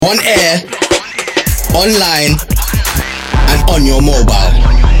On air, online, and on your mobile.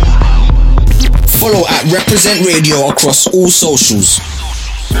 Follow at Represent Radio across all socials.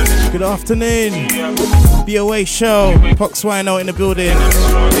 Good afternoon. BOA show. Pox Wino in the building.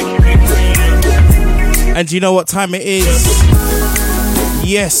 And do you know what time it is?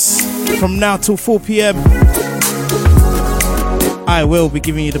 Yes, from now till 4 p.m. I will be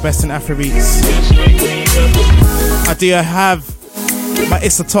giving you the best in Afrobeats. I do have my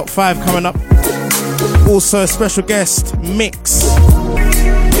It's the Top 5 coming up. Also a special guest mix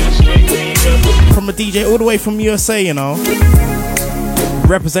from a DJ all the way from USA, you know.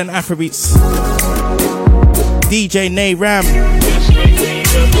 Represent Afrobeats. DJ Nay Ram.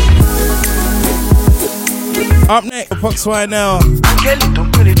 Up next, Pox Wino.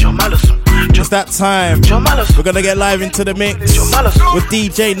 It's that time. We're gonna get live into the mix with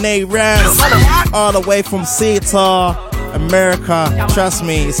DJ Nay Ram, all the way from Seattle, America. Trust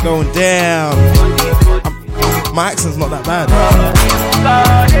me, it's going down. My accent's not that bad.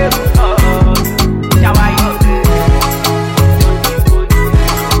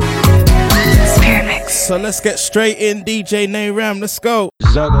 So let's get straight in, DJ Nay Ram. Let's go.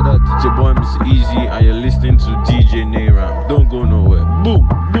 Zagada, DJ boy, Mr. Easy, and you're listening to DJ Nay Ram. Don't go nowhere. Boom,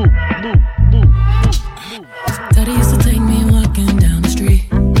 boom, boom, boom. Daddy used to take me walking down the street.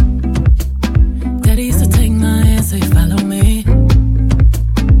 Daddy used to take my hand, say follow me.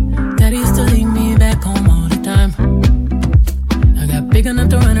 Daddy used to leave me back home all the time. I got big enough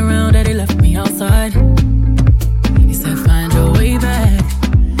to run around, Daddy left me outside. He said find your way back.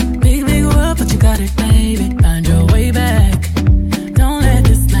 Big, big world, but you got it, baby. Find your way back. Don't let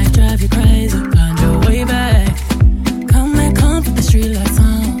this life drive you crazy. Find your way back. Come back home, put the street lights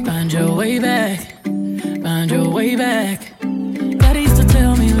on. Find your way back. Find your way back. Daddy used to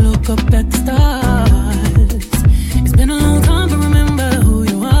tell me, look up at the stars. It's been a long time, but remember who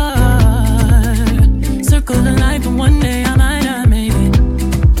you are. Circle the light, but one day I might not make it.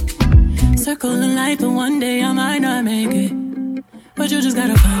 Circle the light, but one day I might not make it. But you just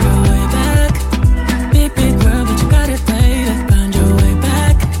gotta find your way back. Big, big world, but you got it, baby. Find your way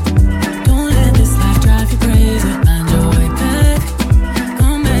back. Don't let this life drive you crazy. Find your way back.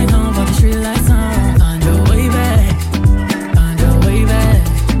 Come back home, put the street lights on. Find your way back. Find your way back.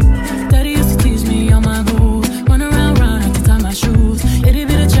 Daddy used to teach me all my moves. Run around, run, have to tie my shoes. Itty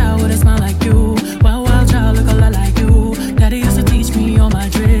bitty child with a smile like you. Wild, wild child, look a lot like you. Daddy used to teach me all my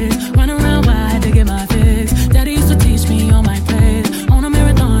tricks. Run around wide to get my fix. Daddy used to teach me all my plays. On a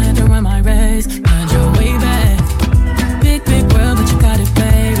marathon, had to run my race. Find your way back. Big, big world, but you got it,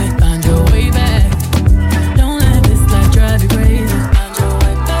 baby. Find your way back. Don't let this life drive you crazy. Find your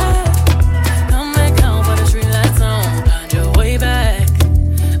way back. Come back home for the street lights on. Find your way back.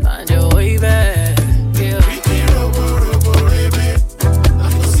 Find your way back. Yeah.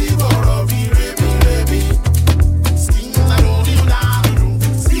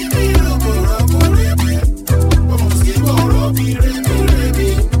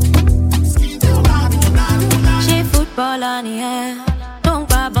 She football on the air, don't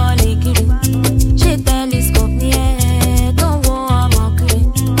buy ball kiri. She telescope the air, don't go on mockery.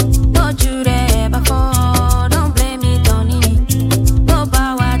 Don't you ever fall, don't blame it on me. No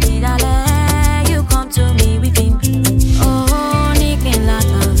power did I let you come to me with him. Oh, Nikin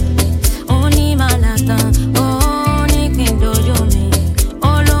Latan, oh, Nima Latan, oh, Nikin Dojo me,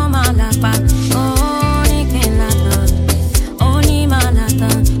 oh, Loma Lapa, oh, Nikin Latan, oh, Nima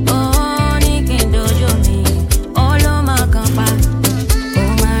Latan, oh, Nikin Dojo me, oh, Loma Kampa,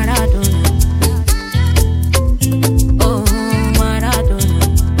 oh, Maradona, oh, Maradona,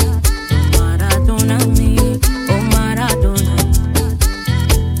 Maradona me, oh, Maradona,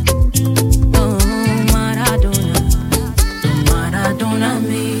 oh, Maradona, Maradona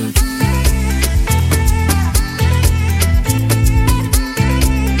me.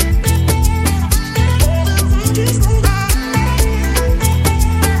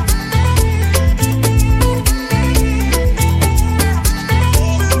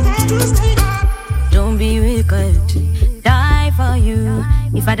 Don't be wicked, die for you.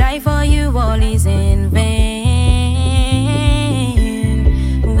 If I die for you, all is in vain.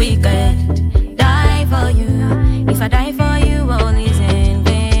 Wicked, die for you. If I die for you, all is in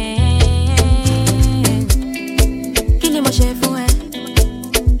vain. Kill him, chef,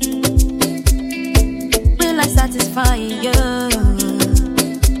 will I satisfy you?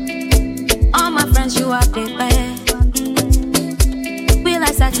 All my friends, you are the best. Will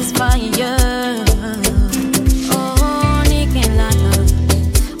I satisfy you? Oh, Nikin Latan,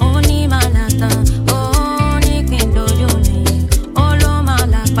 oh, Nima Latan, oh, Nikin Dojo me, oh, Loma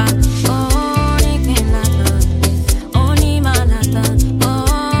Lapa, oh, Nikin Latan, oh, Nima Latan,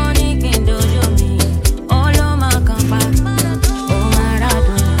 oh,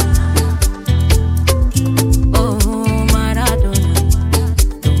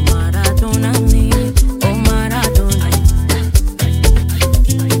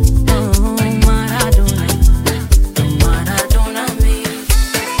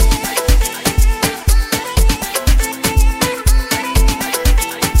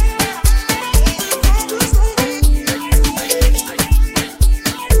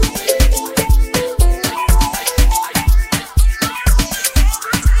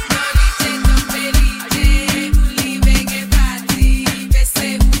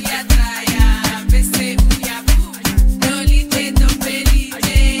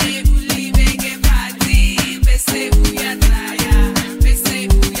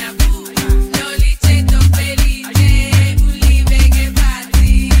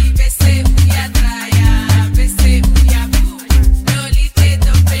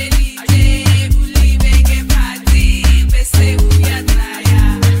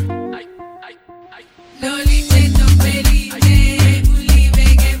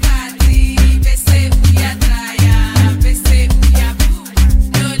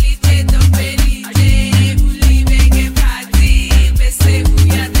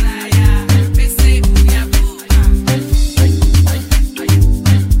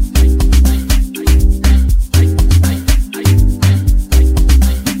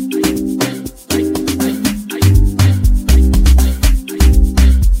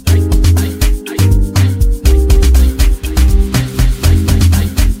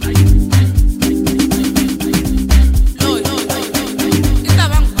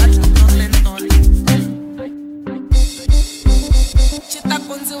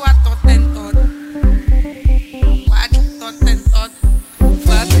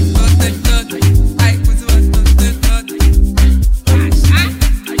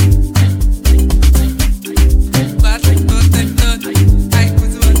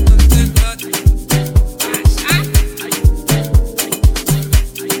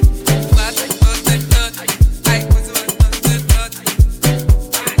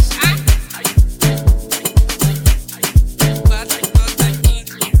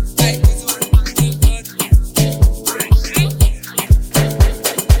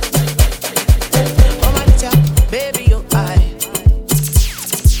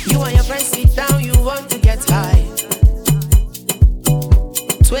 You and your friends sit down, you want to get high.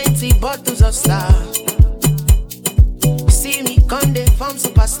 20 bottles of Star. See me come they form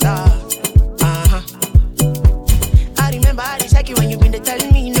superstar. I remember I check you when you been there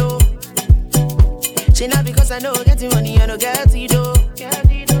telling me no. Say not because I know getting money, I know get it though.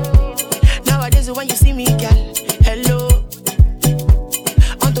 Nowadays when you see me, girl, hello.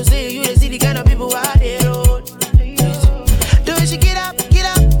 Want to say you see the kind of people out there road. The way she get up,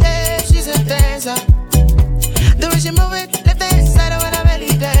 yeah, she's a dancer. The way she move it, left hand side when I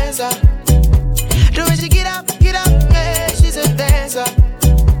belly dancer. The way she get up, yeah, she's a dancer.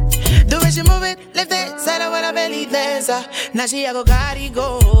 The way she move it, left hand side when I belly dancer. Now she a go carry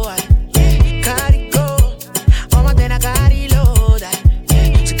go, carry go. All my then I carry load,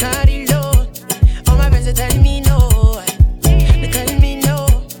 she carry load. All my friends they tell me no, they tell me no,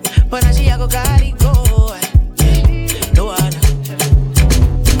 but now she a go carry go, no one.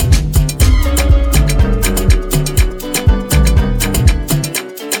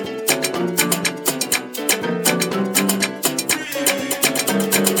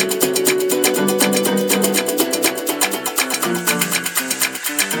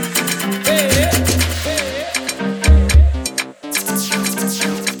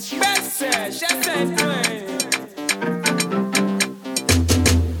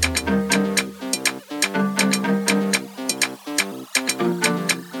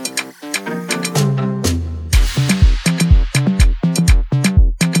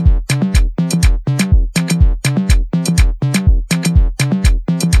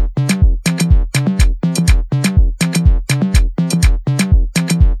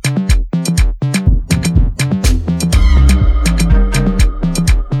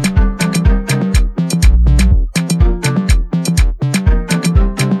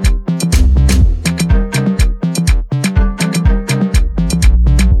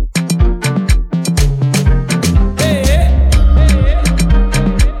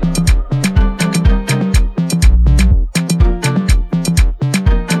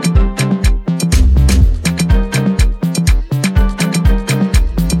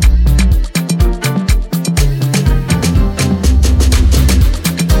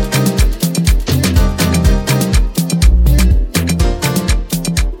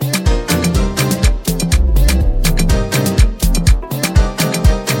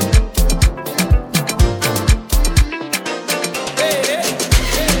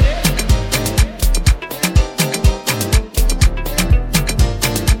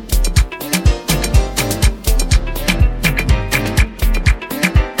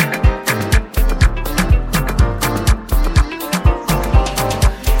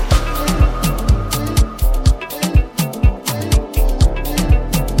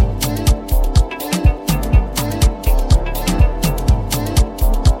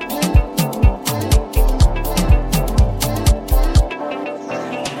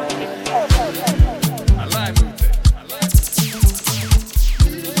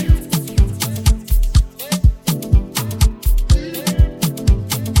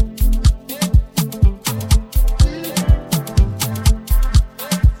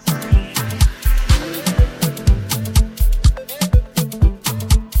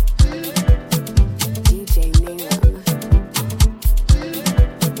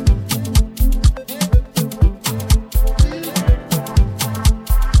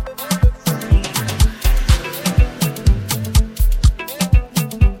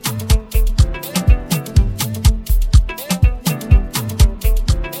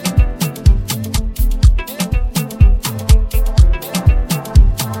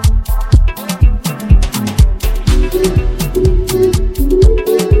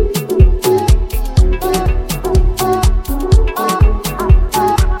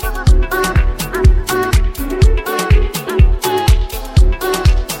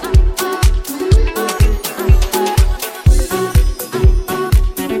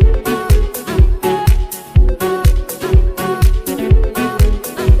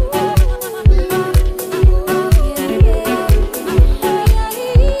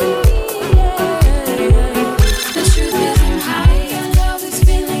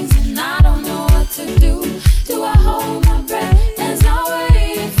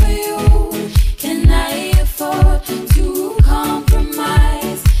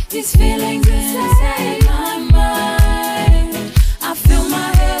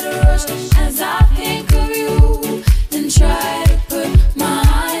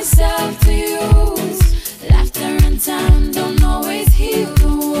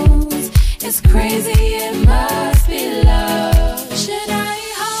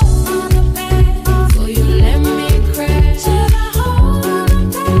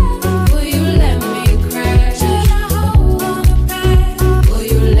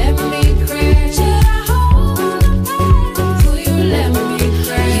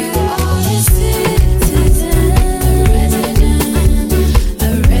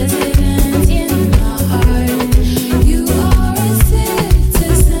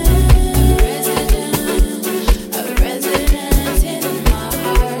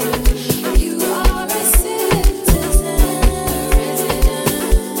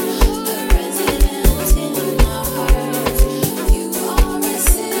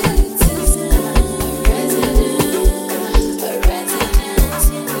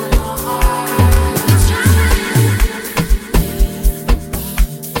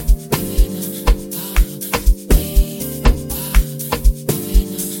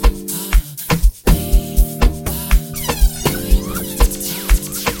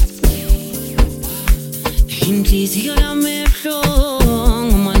 inhliziyo yami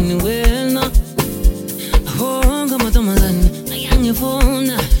ebuhlungu mani wena ahonga amantombazane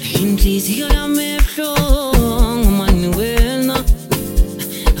ayangifuna inhliziyo yami ebuhlungu mani wena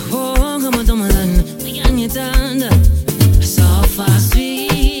ahonga amantombazane ayangithanda so far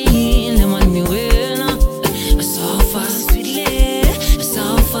sweet mani wena so far sweet so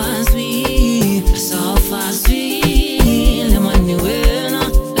far sweet so far sweet mani wena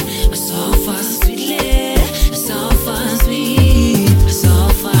so far sweet so far sweet so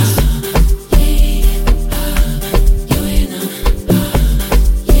far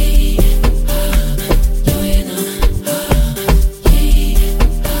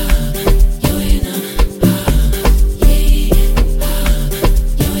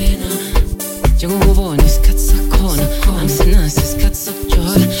Njengokubona isikhathi sakhona angisinaso isikhathi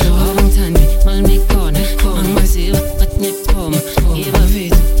sokujola abangithandi malimikhona angimaziwa bathi ngiyakuthoma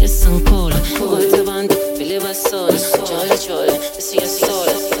yebavithu yesangikhola kwathi abantu vele basola jole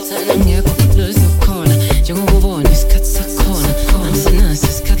besiyasola thana ngekho lozokhona njengokubona isikhathi sakhona angisinaso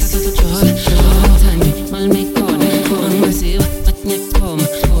isikhathi sokujola abangithandi malimikhona angimaziwa bathi ngiyakuthoma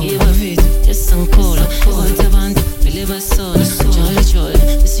yebavithu yesangikhola kwathi abantu vele basola jole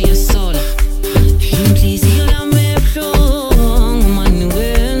besiyasola inhliziyo yami ebuhlungu mani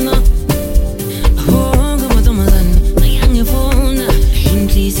wena ahonga amantombazane ayangifuna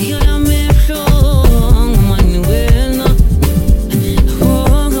inhliziyo yami ebuhlungu mani wena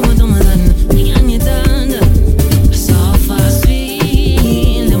ahonga amantombazane ayangithanda so far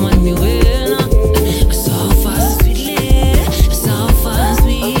sweet mani wena so far sweet so far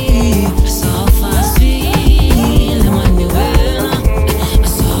sweet so far sweet mani wena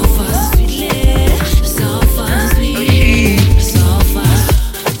so far sweet so far sweet so far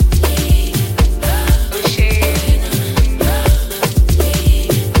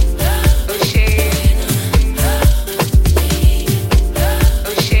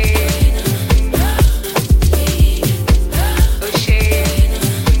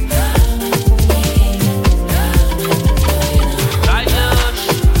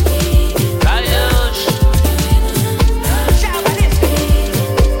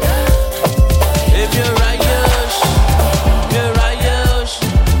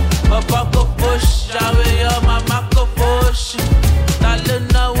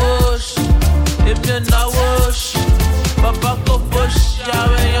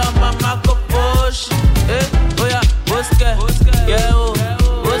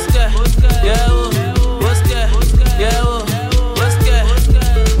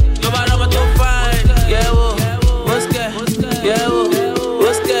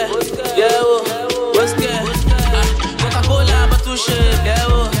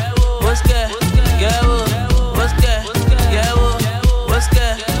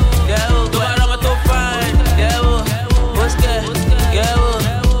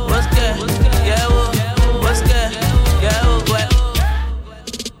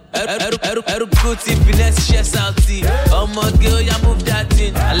Gucci, finesse, chest out tea. Oh my girl, you move that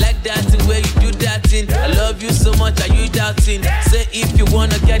thing. I like that thing where you do that thing. I love you so much, are you doubting? Say if you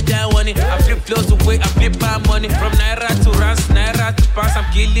wanna get down on it. I flip flows away, I flip my money. From Naira to Rans, Naira to Pounds. I'm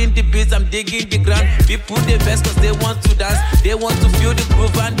killing the beats, I'm digging the ground. People they best cause they want to dance. They want to feel the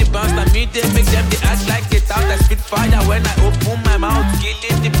groove and the bounce. I mean they make them, they act like they talk. I spit fire when I open my mouth.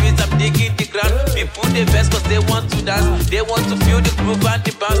 Killing the beats, I'm digging the ground. People they best cause they want to dance. They want to feel the groove and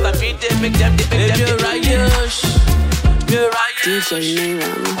the bounce. I mean they make them, they you're right, you're right. DJ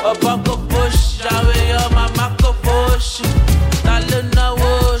Neyram. Up I go push, away on my Mako push. Talena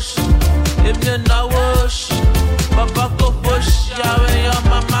wash, if you know wash. Up I go push, away on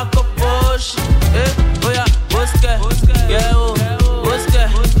my Mako push. Eh, oh yeah, what's that? Yeah, oh, what's that?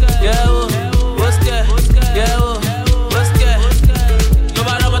 Yeah, oh, what's that? Yeah, oh, what's that? No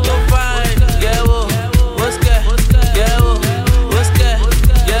matter what you find, yeah, oh, what's that? Yeah, oh, what's that?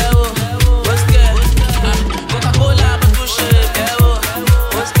 Yeah, oh. Coca-Cola, but you shit, yeah,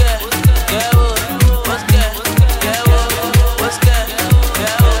 what's that? Yeah, what's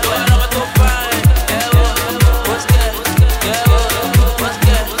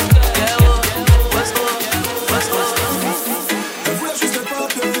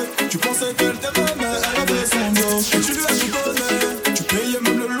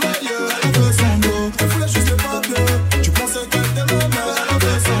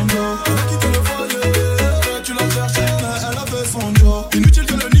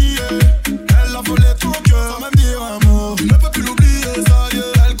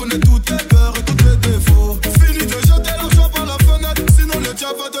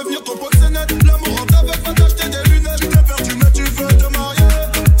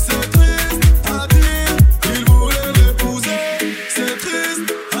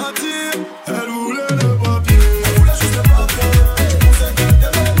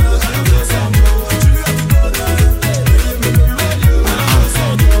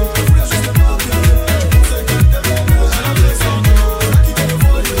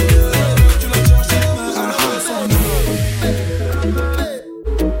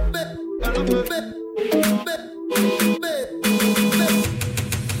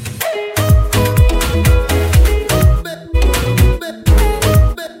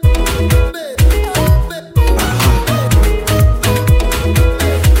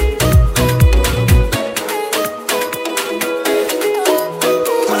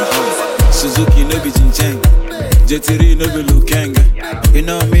JTR no be Lukenga. You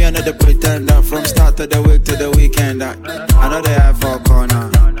know me, another pretender. From start of the week to the weekend. I know they have for corner.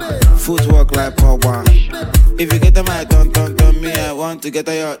 Footwork like Pogba. If you get the mic, don't me. I want to get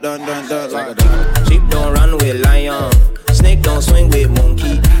a yacht, done. Like sheep don't run with lion. Snake don't swing with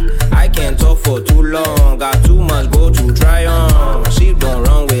monkey. I can't talk for too long. Got too much go to try on. Sheep don't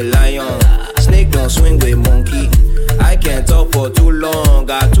run with lion. Snake don't swing with monkey. I can't talk for too long.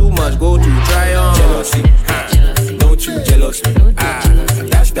 Got too much go to try on. Jealousy, don't you jealous me?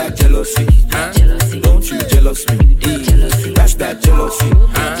 That's that jealousy. Don't you jealous me? That's that jealousy.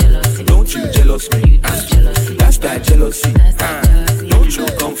 Don't you jealous me? That's that jealousy. Don't you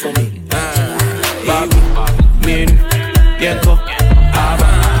come for me? Baku, min, yenko, aba.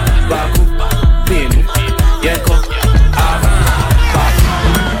 Baku, min, yenko, aba. Baku,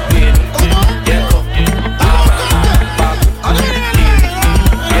 min, yenko, aba. Baku, min,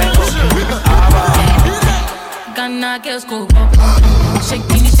 yenko, aba. Ghana girls go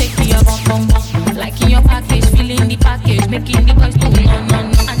shaking your bum bum bum. Liking your package, feeling the package, making the boys go no.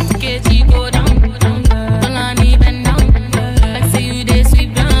 Anti-KG go down.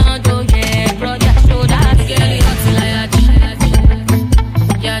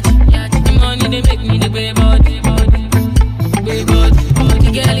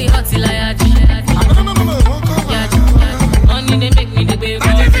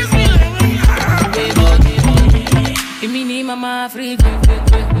 Mama Africa,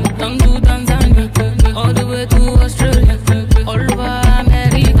 down to Tanzania, all the way to Australia, all over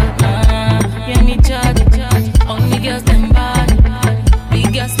America. Yeah, me charge, only girls them bad,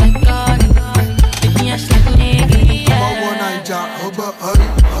 big girls like God, big girls like nigga. Obo Naija, Obo Ori,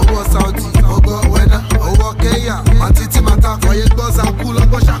 Obo Saudi, Obo Wena, Obo Kenya, Matiti Mata, Oye Goza, Kula,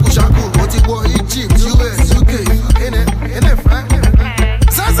 Obo Shaku Shaku, Otibo Egypt, US, UK, in it, friend.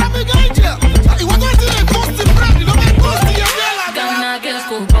 Sasa Migaija, you want to do the cost of brand, you don't get cost of your Ghana girls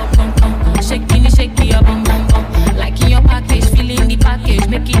go bum bum, shaking your bum bum bum. Liking your package, feeling the package,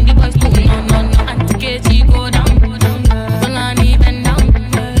 making the boys go no. Anti-KG go down. Don't even down.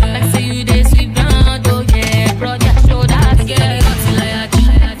 Like say you dey sweet ground, oh yeah. Broad your shoulders, girl, hot like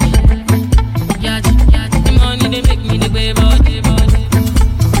yachi. The money they make me the way body.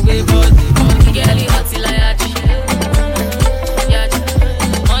 Girl, hot like yachi.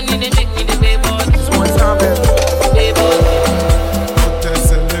 Money they make me the way body.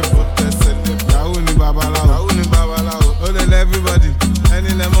 Everybody,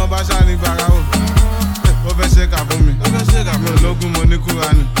 any lemon bashani barao. Over shake up for me. No logo money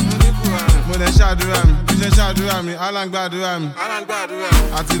kurani. Money shadurami. Vision shadurami. Alan gbadurami.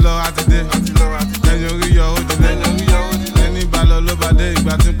 Atilo atide. Then you read your hood. Any balo lo bade.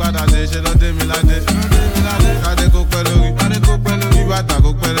 Igbatin pada de. She lo de mi lade. Kade ko pelori. Ibata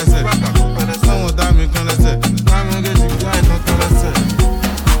ko pelese. Someone da mi kan lese. Mami get you right on lese.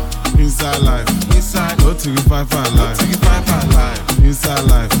 Inside life. No to the 5 life. Inside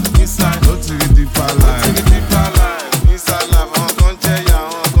life. No to the deeper life. Inside life, on con cheya,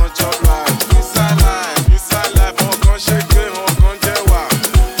 on con chop life. Inside life, on con shake, on con jewa.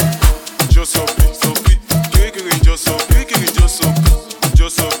 Josopi, kiri Josopi.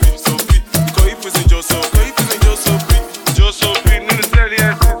 Because he puts in Josopi. Josopi, no the steady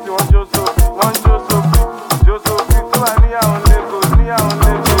ass is one Josopi. Josopi, so I need on Lagos.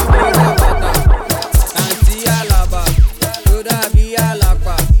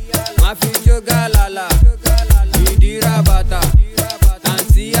 Galala, Idira Bata,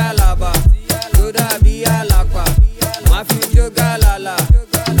 Nancy Alaba, Toda Bia Lakwa, Mafio Galala,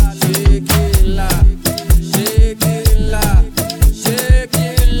 Shekila,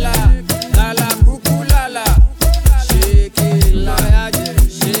 Lala Kukulala, Shekila,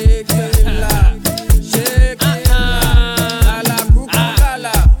 Lala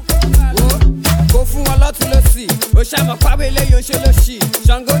Kukulala. Go for a lot to see. Oshama Pabele, Yosholoshi,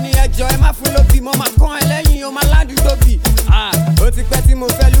 Shango ni ẹjọ́ ẹ má fún lóbi mo máa kán ẹ lẹ́yìn o máa ládùú tóbi. Ó ti pẹ́ tí mo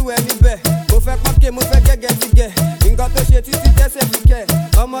fẹ́ lúwẹ̀ níbẹ̀ mo fẹ́ pọ́nkẹ́ mo fẹ́ gẹ́gẹ́ ti gẹ̀ nǹkan tó ṣe títí tẹ́sẹ̀ fi kẹ̀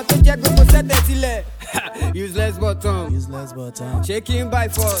ọmọ tó jẹ́ gbogbo sẹ́tẹ̀ sílẹ̀. Useless button shaking by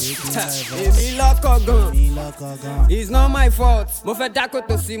force èmi lọ́kọ̀ gan it's not my fault. Mo fẹ́ dákó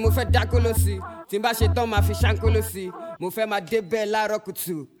tó sí mo fẹ́ dákó ló sí tí n bá ṣe tán máa fi ṣáńkó ló sí mo fẹ́ máa débẹ̀ láàárọ̀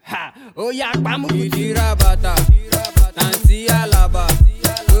kùtù ó yá pamọ́. Ìdíra bàtà tàǹtí àlàbà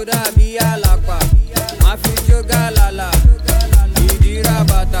tó dàbí àlàpà máa fi jó gàlàlà. Ìdíra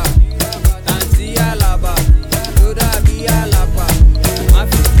bàtà tàǹtí àlàbà tó dàbí àlàpà máa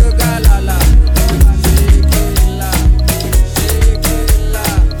fi jó gàlàlà.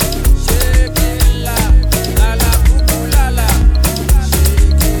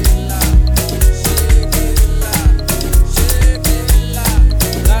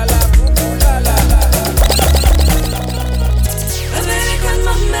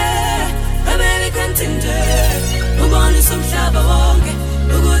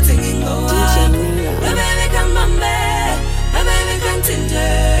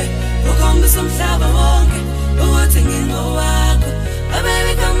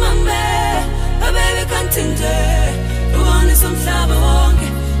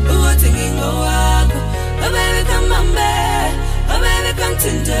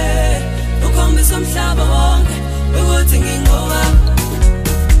 ngithinte ukhombisa umhlaba wonke ukuthi ngingowakho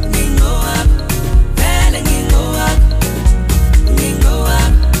vele ngingowakho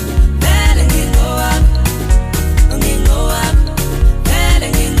vele ngingowakho vele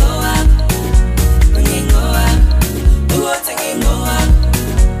ngingowakho ukuthi ngingowakho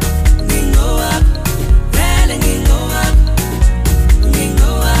vele ngingowakho vele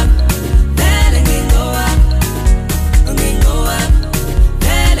ngingowakho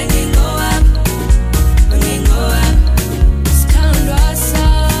vele ngingowakho sithandwa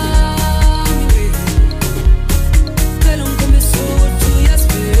sami phela ungikombisa ukuthi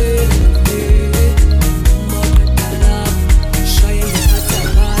uyasivela maqedala shaye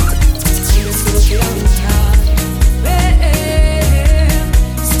ngiphathaphatha ngesuku yangithanda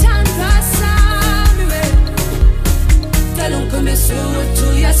sithandwa sami phela ungikombisa ukuthi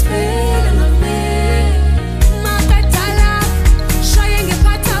uyasivela maqedala shaye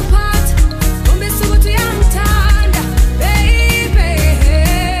ngiphathaphatha ungikombisa ukuthi uyangithanda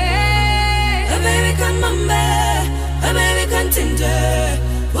baby come on baby kanthinte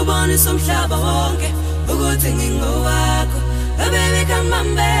ubonisa umhlaba wonke ukuthi ngingowakho baby come on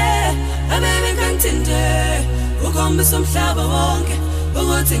baby kanthinte ukhombisa umhlaba wonke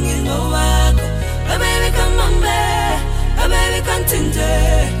ukuthi ngingowakho baby come on